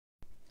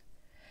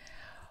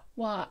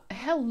Well,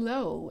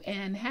 hello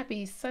and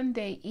happy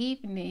Sunday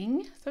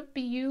evening. It's a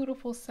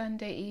beautiful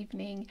Sunday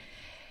evening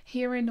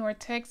here in North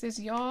Texas,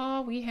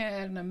 y'all. We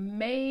had an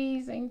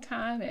amazing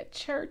time at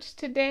church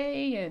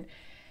today, and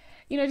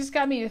just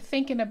got me to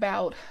thinking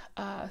about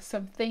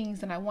some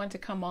things, and I want to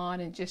come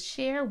on and just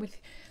share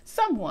with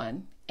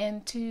someone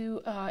and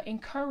to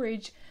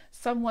encourage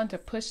someone to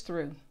push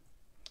through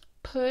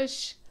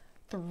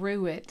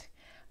it.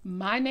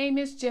 My name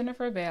is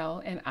Jennifer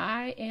Bell, and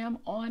I am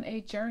on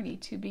a journey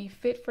to be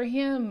fit for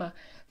Him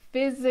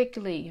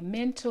physically,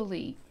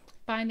 mentally,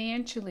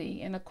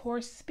 financially, and of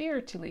course,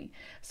 spiritually,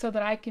 so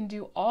that I can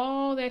do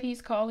all that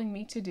He's calling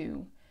me to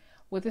do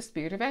with a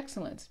spirit of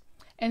excellence.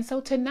 And so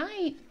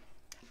tonight,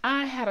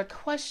 I had a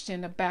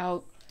question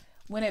about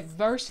when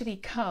adversity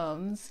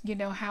comes,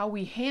 how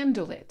we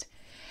handle it.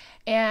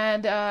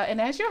 And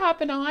as you're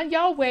hopping on,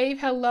 y'all wave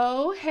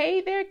hello.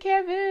 Hey there,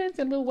 Kevin.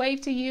 A little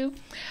wave to you.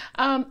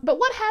 But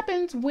what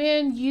happens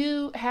when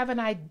you have an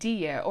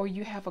idea or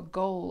you have a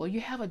goal or you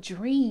have a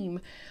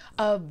dream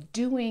of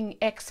doing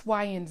X,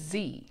 Y, and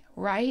Z,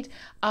 right?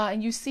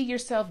 And you see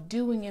yourself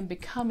doing and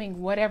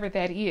becoming whatever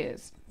that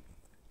is.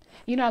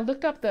 I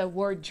looked up the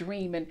word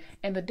dream,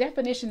 and the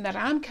definition that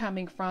I'm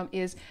coming from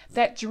is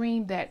that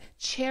dream that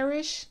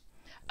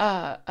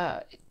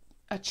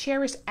a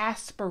cherished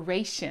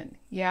aspiration,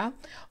 yeah,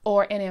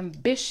 or an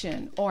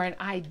ambition or an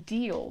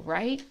ideal,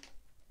 right?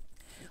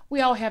 We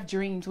all have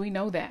dreams, we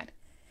know that.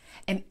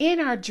 And in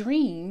our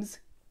dreams,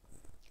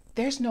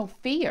 there's no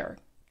fear.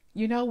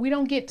 We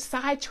don't get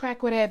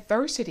sidetracked with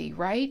adversity,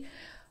 right?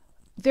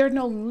 There are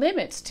no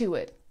limits to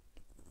it.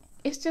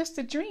 It's just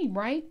a dream,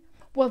 right?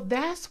 Well,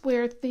 that's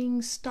where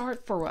things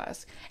start for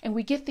us. And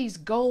we get these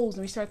goals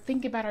and we start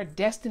thinking about our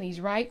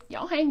destinies, right?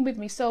 Y'all hang with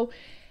me. So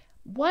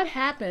what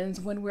happens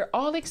when we're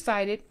all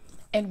excited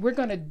and we're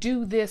going to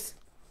do this,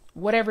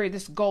 whatever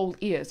this goal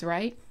is,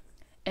 right?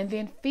 And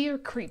then fear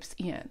creeps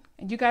in.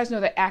 And you guys know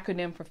the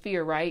acronym for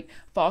fear, right?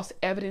 False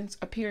evidence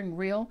appearing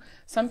real.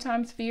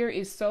 Sometimes fear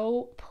is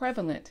so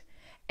prevalent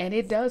and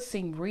it does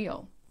seem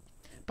real.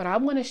 But I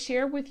want to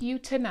share with you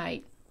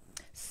tonight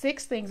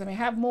 6 things. I may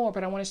have more,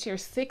 but I want to share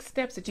 6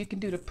 steps that you can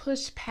do to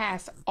push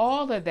past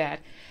all of that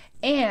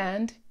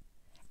and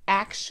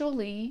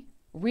actually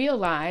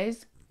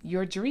realize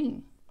your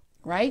dream,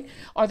 right?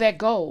 Or that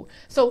goal.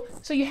 So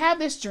you have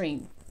this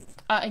dream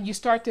and you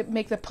start to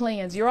make the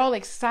plans. You're all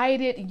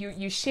excited and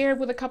you share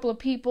with a couple of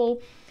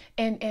people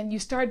and you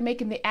start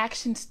making the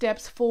action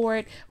steps for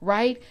it,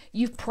 right?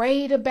 You've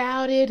prayed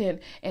about it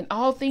and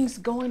all things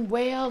going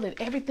well and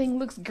everything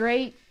looks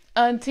great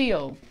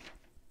until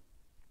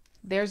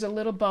there's a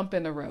little bump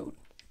in the road.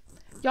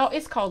 Y'all,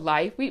 it's called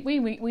life.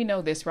 We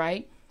know this,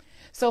 right?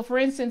 So for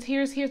instance,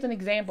 here's an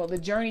example, the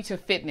journey to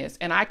fitness.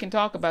 And I can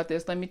talk about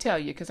this, let me tell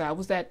you, because I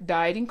was that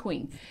dieting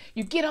queen.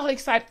 You get all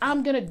excited.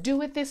 I'm going to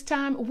do it this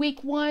time.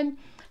 Week 1,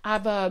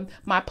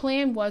 my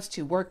plan was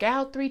to work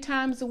out 3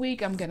 times a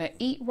week. I'm going to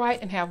eat right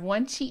and have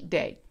 1 cheat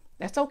day.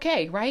 That's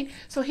okay, right?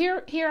 So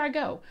here I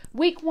go.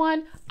 Week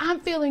 1, I'm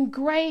feeling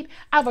great.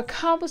 I've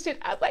accomplished it.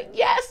 I was like,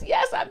 yes,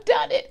 I've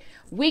done it.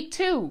 Week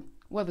 2,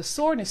 well, the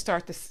soreness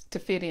starts to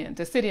sit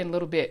in a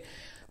little bit.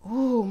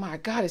 Oh my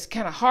God, it's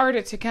kind of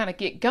harder to kind of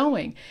get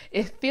going.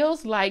 It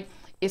feels like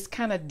it's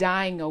kind of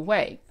dying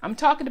away. I'm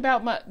talking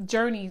about my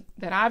journey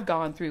that I've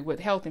gone through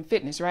with health and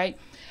fitness, right?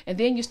 And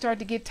then you start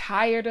to get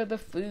tired of the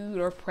food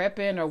or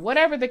prepping or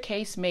whatever the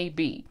case may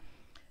be.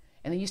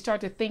 And then you start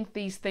to think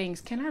these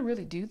things, can I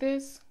really do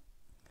this?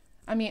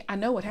 I mean, I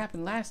know what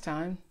happened last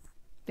time.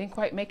 Didn't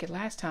quite make it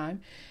last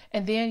time.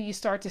 And then you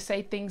start to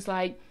say things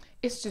like,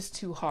 it's just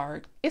too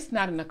hard. It's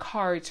not in the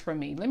cards for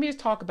me. Let me just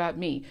talk about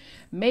me.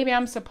 Maybe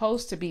I'm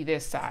supposed to be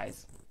this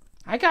size.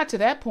 I got to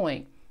that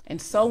point,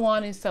 and so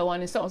on and so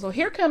on and so on. So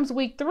here comes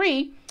week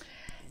 3.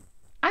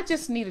 I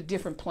just need a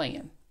different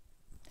plan.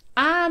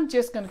 I'm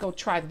just going to go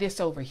try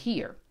this over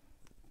here.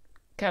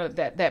 Kind of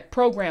that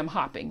program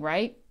hopping,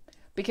 right?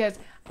 Because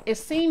it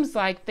seems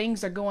like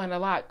things are going a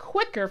lot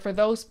quicker for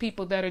those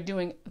people that are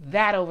doing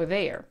that over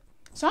there.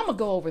 So I'm going to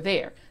go over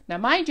there. Now,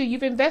 mind you,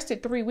 you've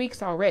invested 3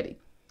 weeks already.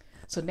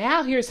 So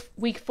now here's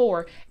week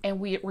 4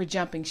 and we're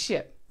jumping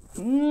ship.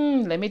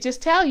 Let me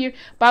just tell you,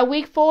 by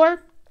week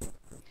 4,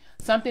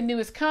 something new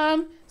has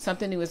come,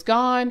 something new is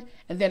gone,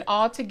 and then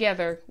all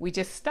together we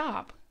just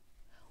stop.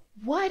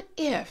 What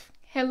if,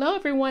 hello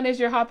everyone as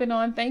you're hopping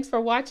on, thanks for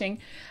watching.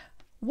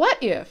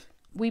 What if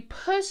we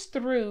push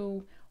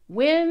through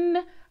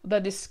when the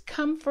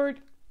discomfort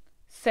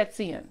sets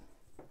in?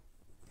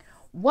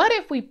 What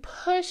if we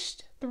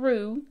pushed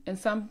through, and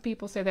some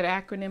people say that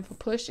acronym for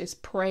push is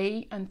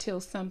pray until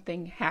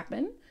something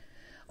happens,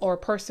 or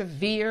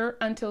persevere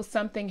until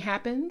something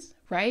happens,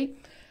 right?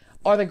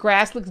 Or the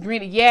grass looks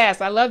greener.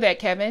 Yes, I love that,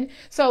 Kevin.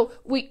 So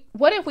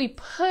what if we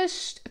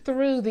pushed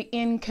through the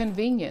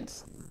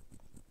inconvenience?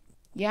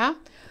 Yeah,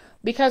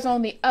 because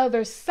on the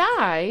other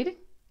side,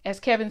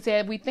 as Kevin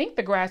said, we think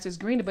the grass is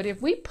greener, but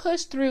if we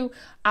push through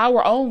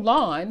our own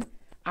lawn,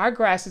 our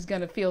grass is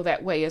going to feel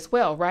that way as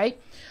well,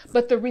 right?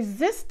 But the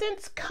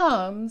resistance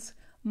comes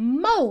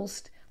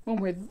most when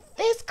we're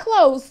this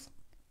close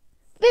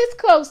This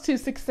close to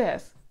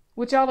success.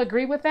 Would y'all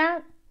agree with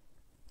that?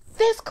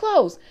 This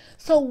close.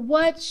 So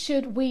what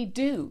should we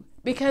do?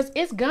 Because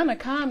it's gonna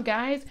come,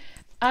 guys.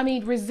 I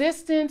mean,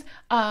 resistance,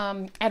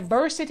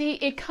 adversity,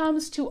 it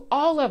comes to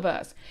all of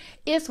us.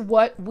 It's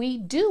what we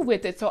do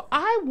with it. So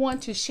I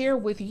want to share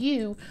with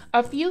you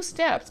a few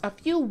steps, a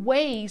few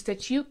ways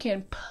that you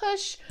can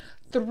push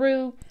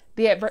through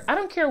the adversity. I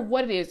don't care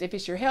what it is, if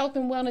it's your health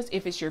and wellness,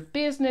 if it's your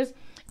business,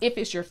 if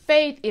it's your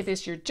faith, if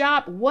it's your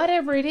job,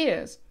 whatever it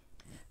is.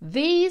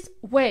 These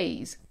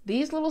ways,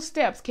 these little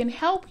steps can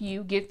help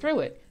you get through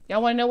it.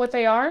 Y'all want to know what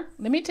they are?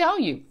 Let me tell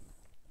you.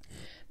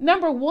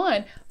 Number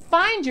one,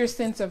 find your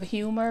sense of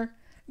humor.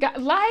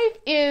 Life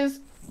is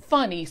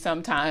funny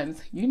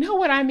sometimes. You know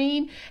what I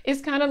mean?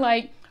 It's kind of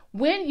like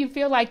when you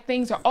feel like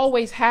things are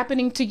always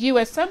happening to you,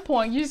 at some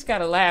point you just got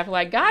to laugh.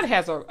 Like God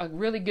has a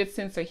really good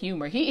sense of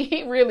humor.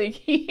 He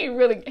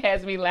really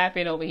has me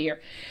laughing over here.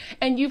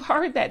 And you've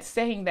heard that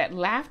saying that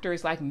laughter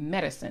is like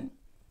medicine.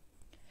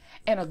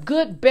 And a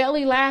good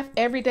belly laugh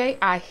every day,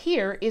 I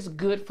hear, is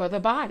good for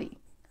the body.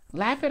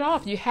 Laugh it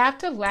off. You have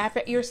to laugh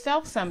at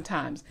yourself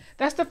sometimes.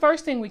 That's the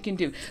first thing we can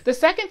do. The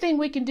second thing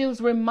we can do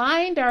is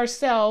remind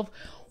ourselves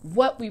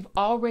what we've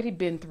already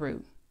been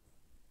through.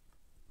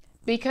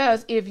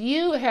 Because if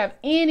you have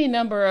any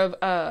number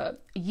of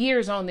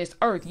years on this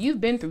earth,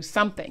 you've been through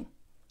something,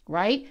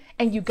 right?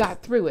 And you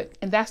got through it.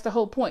 And that's the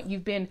whole point.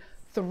 You've been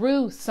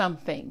through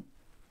something.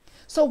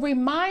 So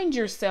remind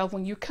yourself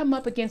when you come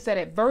up against that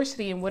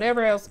adversity and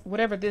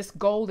whatever this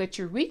goal that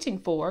you're reaching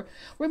for,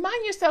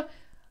 remind yourself,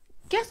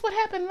 guess what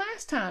happened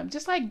last time?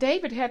 Just like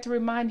David had to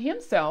remind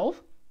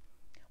himself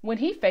when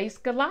he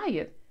faced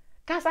Goliath.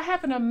 Guys, I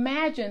happen to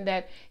imagine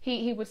that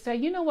he would say,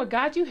 you know what,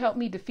 God, you helped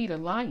me defeat a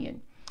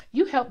lion.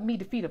 You helped me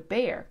defeat a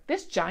bear.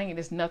 This giant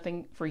is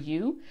nothing for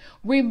you.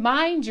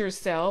 Remind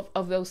yourself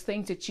of those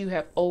things that you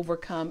have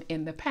overcome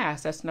in the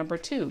past. That's number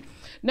two.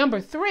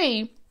 Number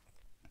three,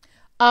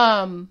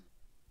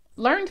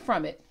 learn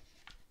from it.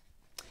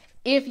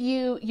 If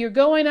you're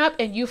going up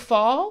and you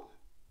fall,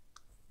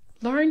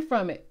 learn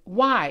from it.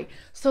 Why?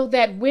 So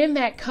that when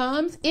that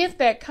comes, if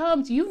that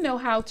comes, you know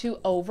how to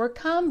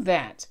overcome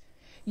that.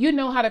 You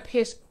know how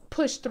to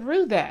push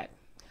through that.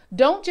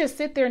 Don't just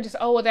sit there and just,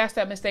 oh, well, that's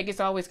that mistake. It's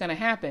always going to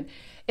happen.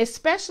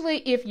 Especially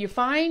if you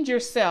find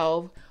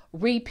yourself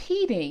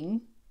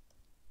repeating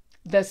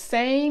the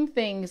same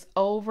things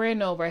over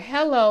and over.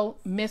 Hello,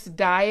 Miss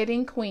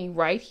Dieting Queen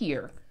right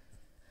here.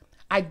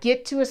 I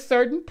get to a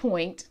certain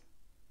point.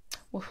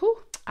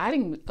 Well, I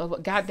didn't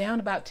got down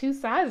about 2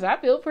 sizes. I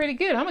feel pretty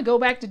good. I'm going to go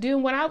back to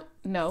doing what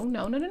No.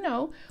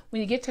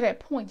 When you get to that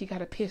point, you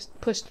got to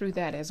push through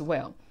that as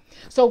well.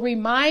 So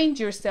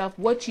remind yourself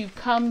what you've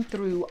come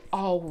through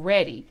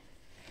already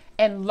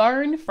and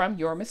learn from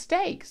your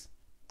mistakes.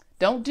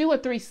 Don't do a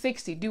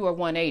 360, do a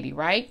 180,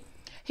 right?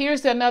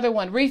 Here's another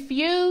one.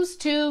 Refuse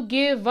to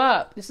give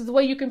up. This is the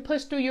way you can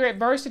push through your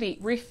adversity.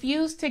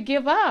 Refuse to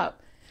give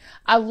up.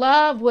 I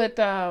love what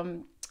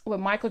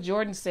Michael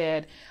Jordan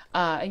said,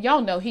 and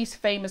y'all know he's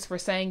famous for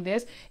saying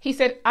this. He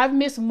said, I've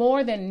missed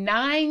more than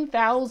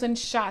 9,000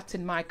 shots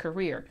in my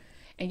career.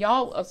 And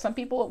y'all, some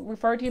people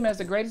refer to him as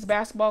the greatest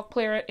basketball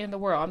player in the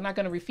world. I'm not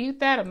going to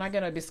refute that. I'm not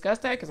going to discuss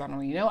that because I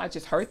don't even know. I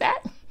just heard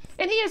that.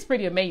 And he is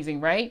pretty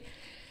amazing, right?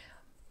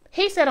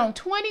 He said on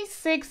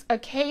 26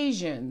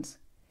 occasions,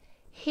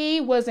 he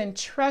was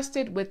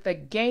entrusted with the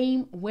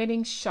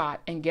game-winning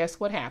shot. And guess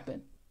what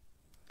happened?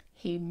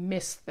 He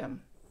missed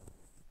them.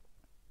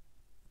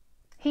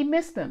 He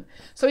missed them.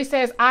 So he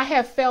says, I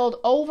have failed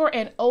over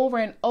and over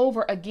and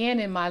over again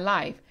in my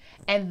life.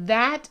 And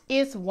that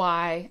is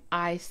why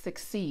I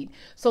succeed.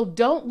 So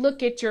don't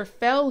look at your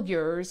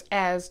failures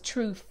as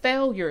true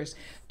failures.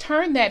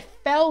 Turn that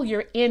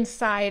failure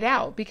inside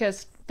out,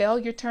 because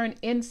failure turned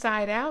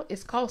inside out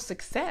is called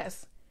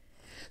success.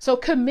 So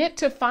commit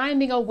to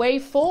finding a way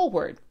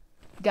forward.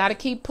 Got to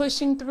keep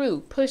pushing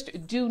through.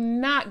 Do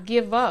not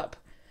give up.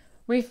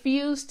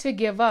 Refuse to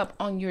give up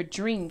on your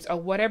dreams or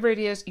whatever it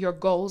is your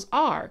goals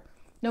are,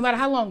 no matter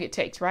how long it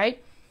takes,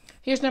 right?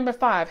 Here's number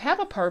 5. Have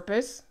a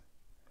purpose.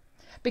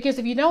 Because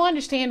if you don't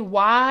understand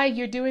why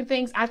you're doing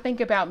things, I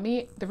think about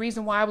me, the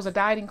reason why I was a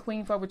dieting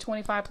queen for over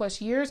 25 plus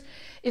years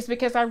is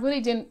because I really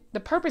the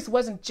purpose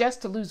wasn't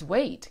just to lose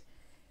weight.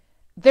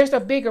 There's a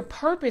bigger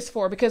purpose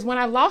for it, because when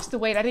I lost the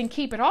weight, I didn't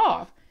keep it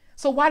off.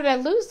 So why did I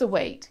lose the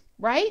weight,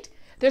 right?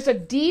 There's a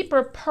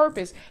deeper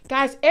purpose.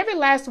 Guys, every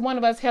last one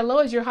of us, hello,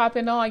 as you're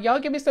hopping on, y'all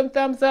give me some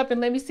thumbs up and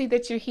let me see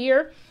that you're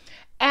here.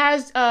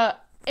 As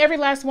every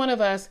last one of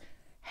us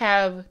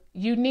have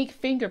unique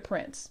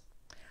fingerprints.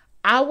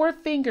 Our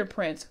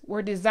fingerprints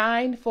were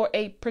designed for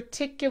a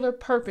particular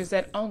purpose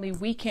that only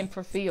we can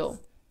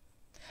fulfill.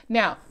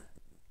 Now,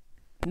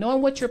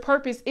 knowing what your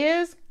purpose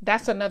is,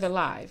 that's another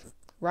live,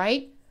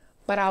 right?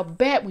 But I'll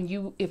bet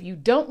if you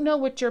don't know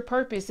what your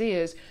purpose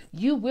is,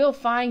 you will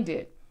find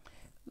it.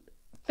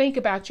 Think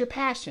about your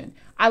passion.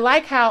 I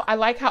like how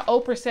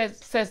Oprah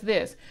says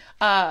this.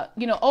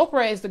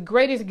 Oprah is the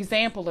greatest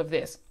example of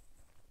this.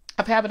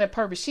 of having a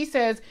purpose. She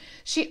says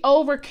she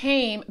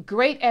overcame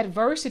great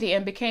adversity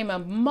and became a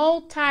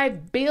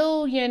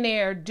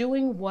multi-billionaire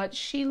doing what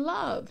she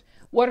loved,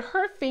 what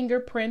her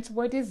fingerprints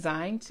were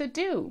designed to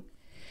do.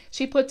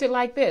 She puts it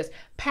like this: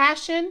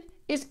 passion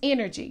is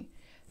energy.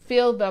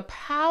 Feel the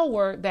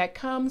power that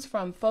comes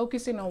from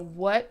focusing on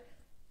what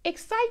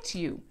excites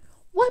you,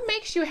 what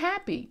makes you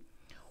happy.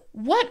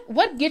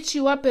 What gets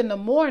you up in the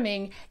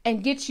morning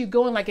and gets you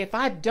going? Like, if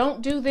I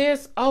don't do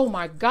this, oh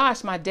my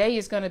gosh, my day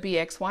is going to be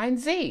X, Y, and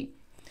Z.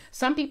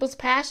 Some people's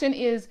passion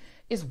is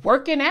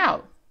working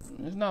out.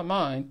 It's not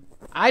mine.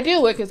 I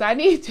do it because I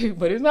need to,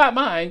 but it's not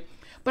mine.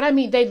 But I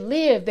mean, they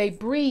live, they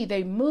breathe,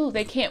 they move.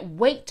 They can't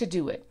wait to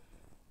do it.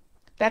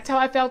 That's how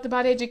I felt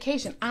about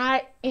education.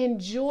 I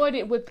enjoyed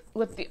it with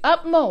the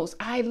utmost.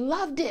 I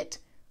loved it.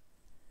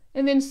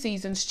 And then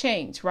seasons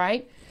change,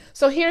 right?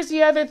 So here's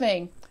the other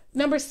thing.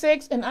 Number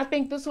 6, and I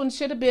think this one I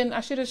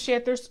should have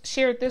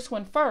shared this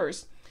one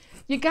first.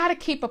 You got to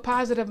keep a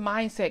positive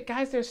mindset.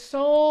 Guys, there's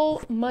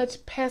so much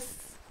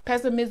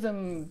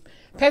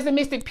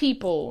pessimistic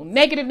people,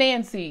 negative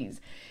Nancy's,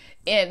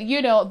 and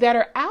that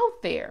are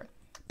out there.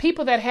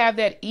 People that have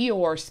that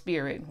Eeyore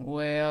spirit.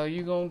 Well,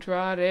 you're going to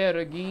try that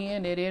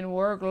again. It didn't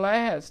work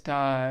last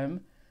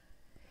time.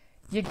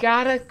 You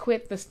got to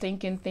quit the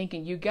stinking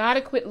thinking. You got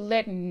to quit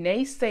letting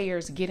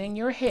naysayers get in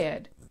your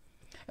head.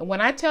 And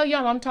when I tell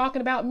y'all I'm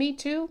talking about me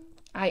too,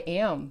 I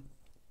am.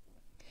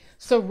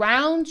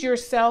 Surround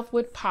yourself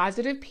with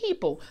positive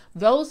people.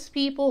 Those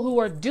people who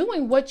are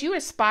doing what you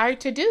aspire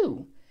to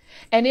do.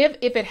 And if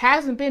it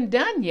hasn't been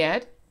done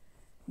yet,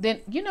 then,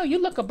 you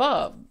look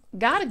above.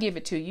 God will give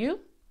it to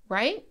you,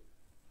 right?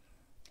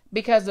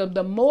 Because of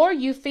the more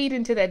you feed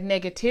into that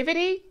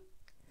negativity,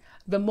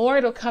 the more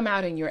it'll come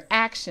out in your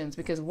actions.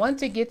 Because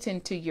once it gets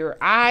into your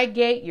eye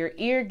gate, your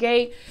ear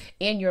gate,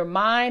 in your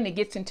mind, it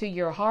gets into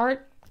your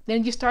heart,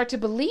 then you start to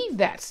believe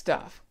that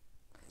stuff.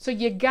 So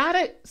you got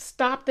to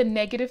stop the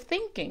negative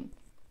thinking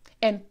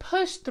and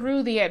push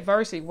through the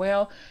adversity.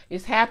 Well,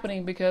 it's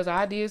happening because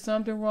I did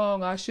something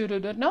wrong. I should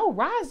have done. No,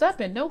 rise up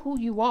and know who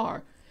you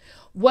are.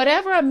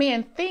 Whatever a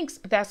man thinks,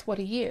 that's what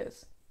he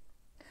is.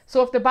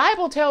 So if the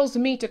Bible tells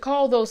me to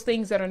call those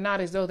things that are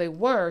not as though they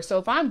were, so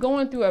if I'm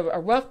going through a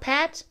rough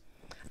patch,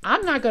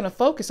 I'm not going to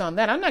focus on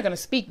that. I'm not going to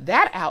speak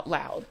that out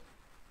loud.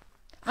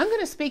 I'm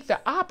going to speak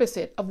the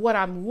opposite of what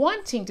I'm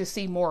wanting to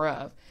see more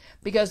of.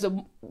 Because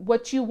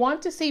what you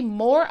want to see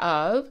more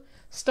of,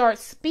 start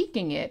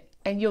speaking it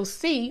and you'll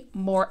see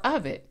more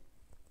of it.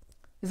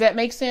 Does that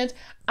make sense?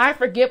 I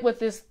forget what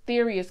this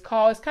theory is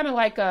called. It's kind of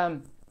like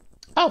all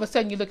of a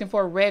sudden you're looking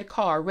for a red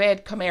car,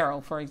 red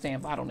Camaro, for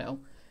example. I don't know.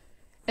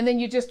 And then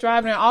you're just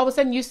driving around. All of a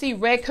sudden you see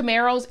red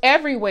Camaros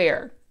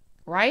everywhere,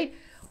 right?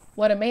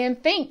 What a man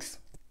thinks,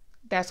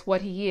 that's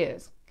what he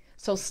is.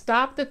 So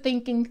stop the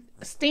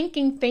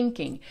stinking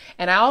thinking.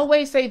 And I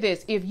always say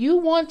this: if you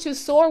want to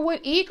soar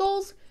with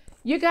eagles,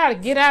 you got to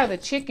get out of the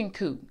chicken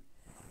coop.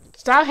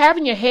 Stop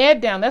having your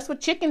head down. That's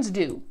what chickens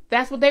do.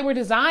 That's what they were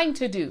designed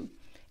to do.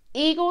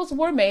 Eagles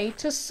were made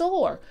to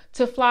soar,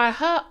 to fly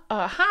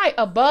high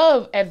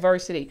above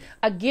adversity,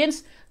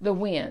 against the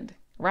wind,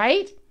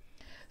 right?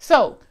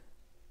 So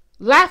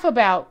laugh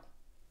about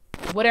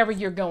whatever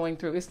you're going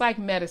through. It's like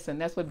medicine.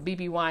 That's what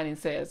B.B. Winan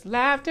says.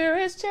 Laughter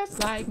is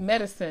just like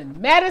medicine.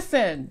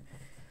 Medicine.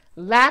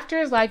 Laughter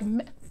is like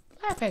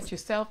laugh at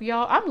yourself,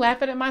 y'all. I'm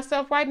laughing at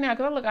myself right now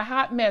because I look a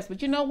hot mess.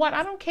 But you know what?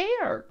 I don't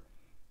care.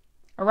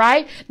 All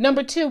right.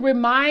 Number 2,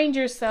 remind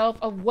yourself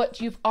of what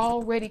you've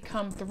already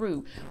come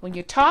through. When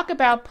you talk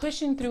about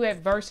pushing through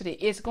adversity,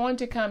 it's going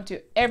to come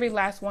to every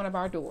last one of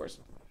our doors.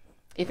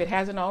 If it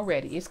hasn't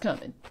already, it's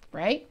coming,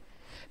 right?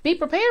 Be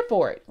prepared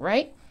for it,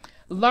 right?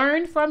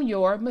 Learn from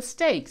your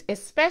mistakes,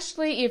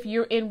 especially if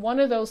you're in one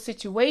of those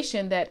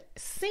situations that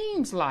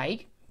seems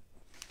like,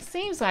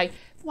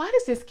 why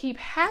does this keep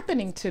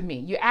happening to me?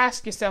 You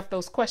ask yourself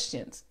those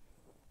questions.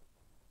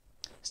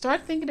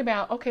 Start thinking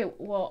about, okay,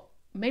 well,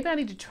 maybe I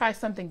need to try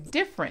something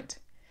different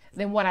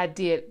than what I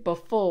did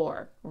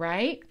before,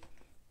 right?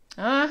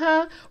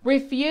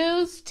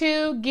 Refuse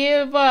to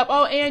give up.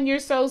 Oh, Ann, you're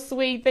so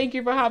sweet. Thank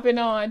you for hopping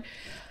on.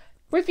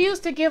 Refuse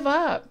to give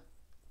up.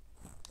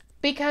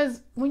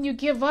 Because when you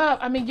give up,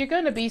 I mean, you're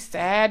going to be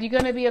sad. You're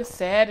going to be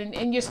upset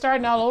and you're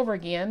starting all over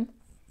again.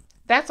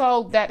 That's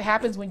all that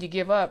happens when you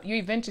give up. You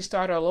eventually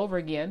start all over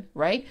again,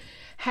 right?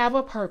 Have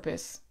a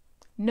purpose.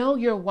 Know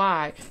your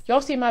why. Y'all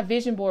see my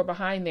vision board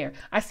behind there.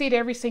 I see it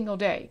every single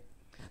day.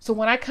 So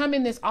when I come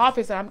in this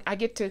office, I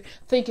get to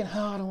thinking,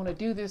 I don't want to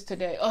do this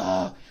today.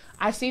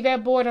 I see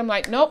that board. I'm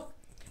like, nope,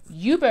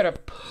 you better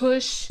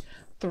push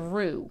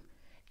through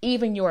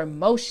even your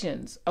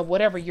emotions of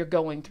whatever you're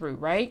going through,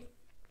 right?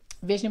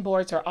 Vision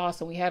boards are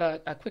awesome. We had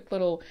a quick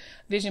little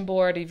vision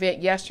board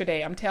event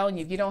yesterday. I'm telling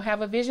you, if you don't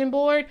have a vision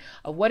board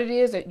of what it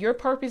is that your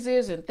purpose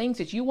is and things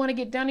that you want to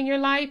get done in your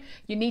life,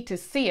 you need to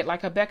see it.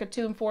 Like Habakkuk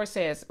 2:4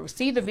 says,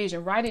 see the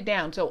vision, write it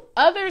down so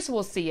others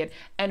will see it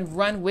and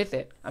run with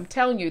it. I'm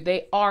telling you,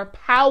 they are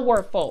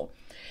powerful.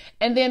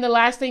 And then the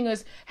last thing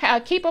is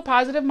keep a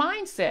positive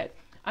mindset.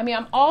 I mean,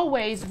 I'm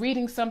always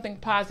reading something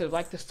positive,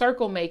 like the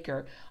Circle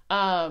Maker.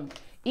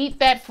 Eat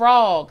that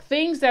frog.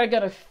 Things that are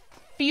going to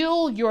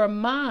fuel your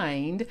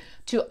mind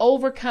to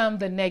overcome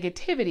the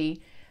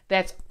negativity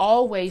that's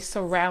always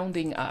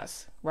surrounding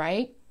us,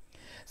 right?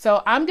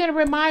 So I'm going to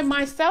remind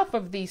myself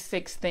of these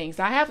 6 things.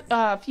 I have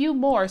a few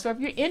more. So if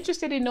you're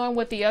interested in knowing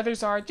what the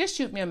others are, just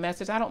shoot me a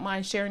message. I don't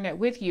mind sharing that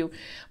with you.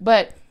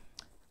 But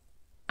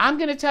I'm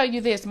going to tell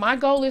you this. My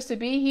goal is to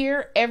be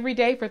here every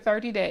day for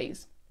 30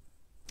 days.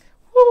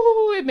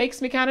 Woo, it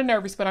makes me kind of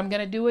nervous, but I'm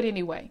going to do it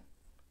anyway,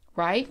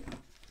 right?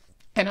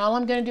 And all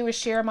I'm going to do is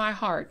share my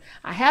heart.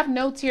 I have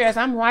notes here as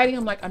I'm writing.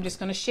 I'm like, I'm just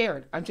going to share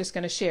it. I'm just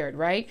going to share it,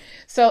 right?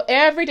 So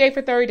every day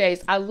for 30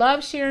 days, I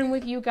love sharing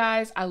with you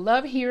guys. I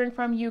love hearing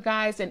from you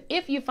guys. And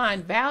if you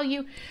find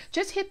value,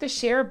 just hit the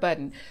share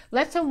button.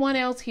 Let someone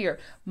else hear.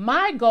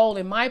 My goal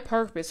and my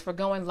purpose for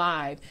going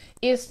live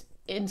is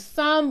in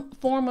some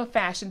form or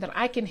fashion that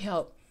I can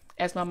help,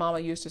 as my mama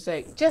used to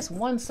say, just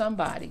one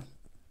somebody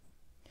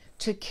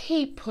to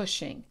keep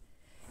pushing.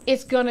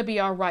 It's going to be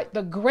all right.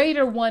 The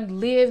greater one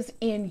lives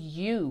in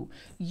you.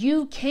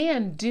 You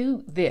can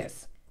do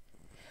this.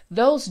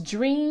 Those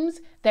dreams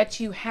that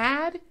you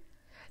had,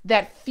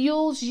 that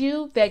fuels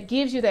you, that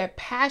gives you that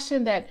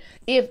passion, that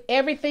if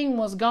everything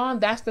was gone,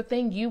 that's the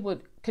thing you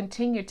would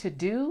continue to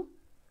do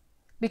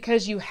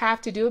because you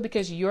have to do it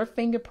because your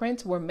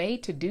fingerprints were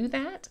made to do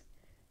that.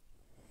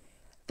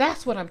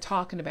 That's what I'm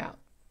talking about.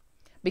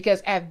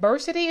 Because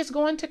adversity is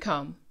going to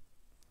come,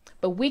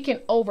 but we can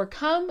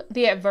overcome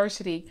the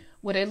adversity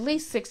with at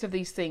least 6 of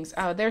these things.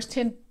 There's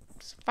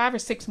 5 or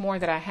 6 more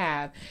that I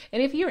have.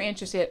 And if you're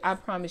interested, I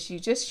promise you,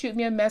 just shoot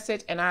me a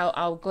message and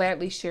I'll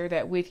gladly share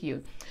that with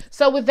you.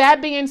 So with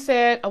that being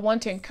said, I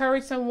want to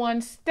encourage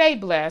someone, stay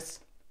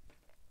blessed.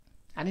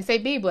 I didn't say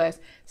be blessed,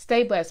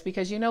 stay blessed,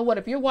 because you know what?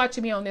 If you're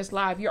watching me on this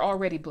live, you're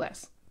already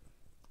blessed.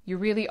 You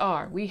really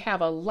are. We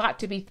have a lot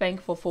to be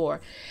thankful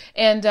for.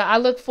 And I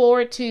look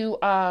forward to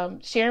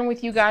sharing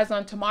with you guys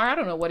on tomorrow. I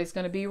don't know what it's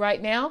going to be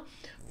right now,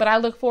 but I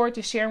look forward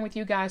to sharing with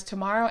you guys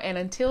tomorrow. And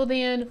until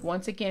then,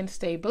 once again,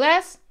 stay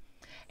blessed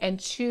and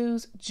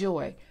choose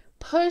joy.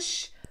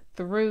 Push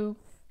through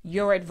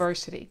your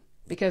adversity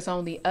because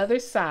on the other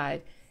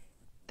side,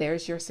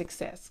 there's your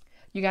success.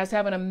 You guys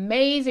have an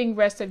amazing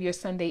rest of your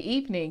Sunday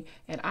evening,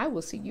 and I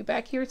will see you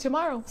back here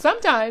tomorrow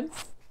sometime.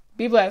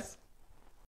 Be blessed.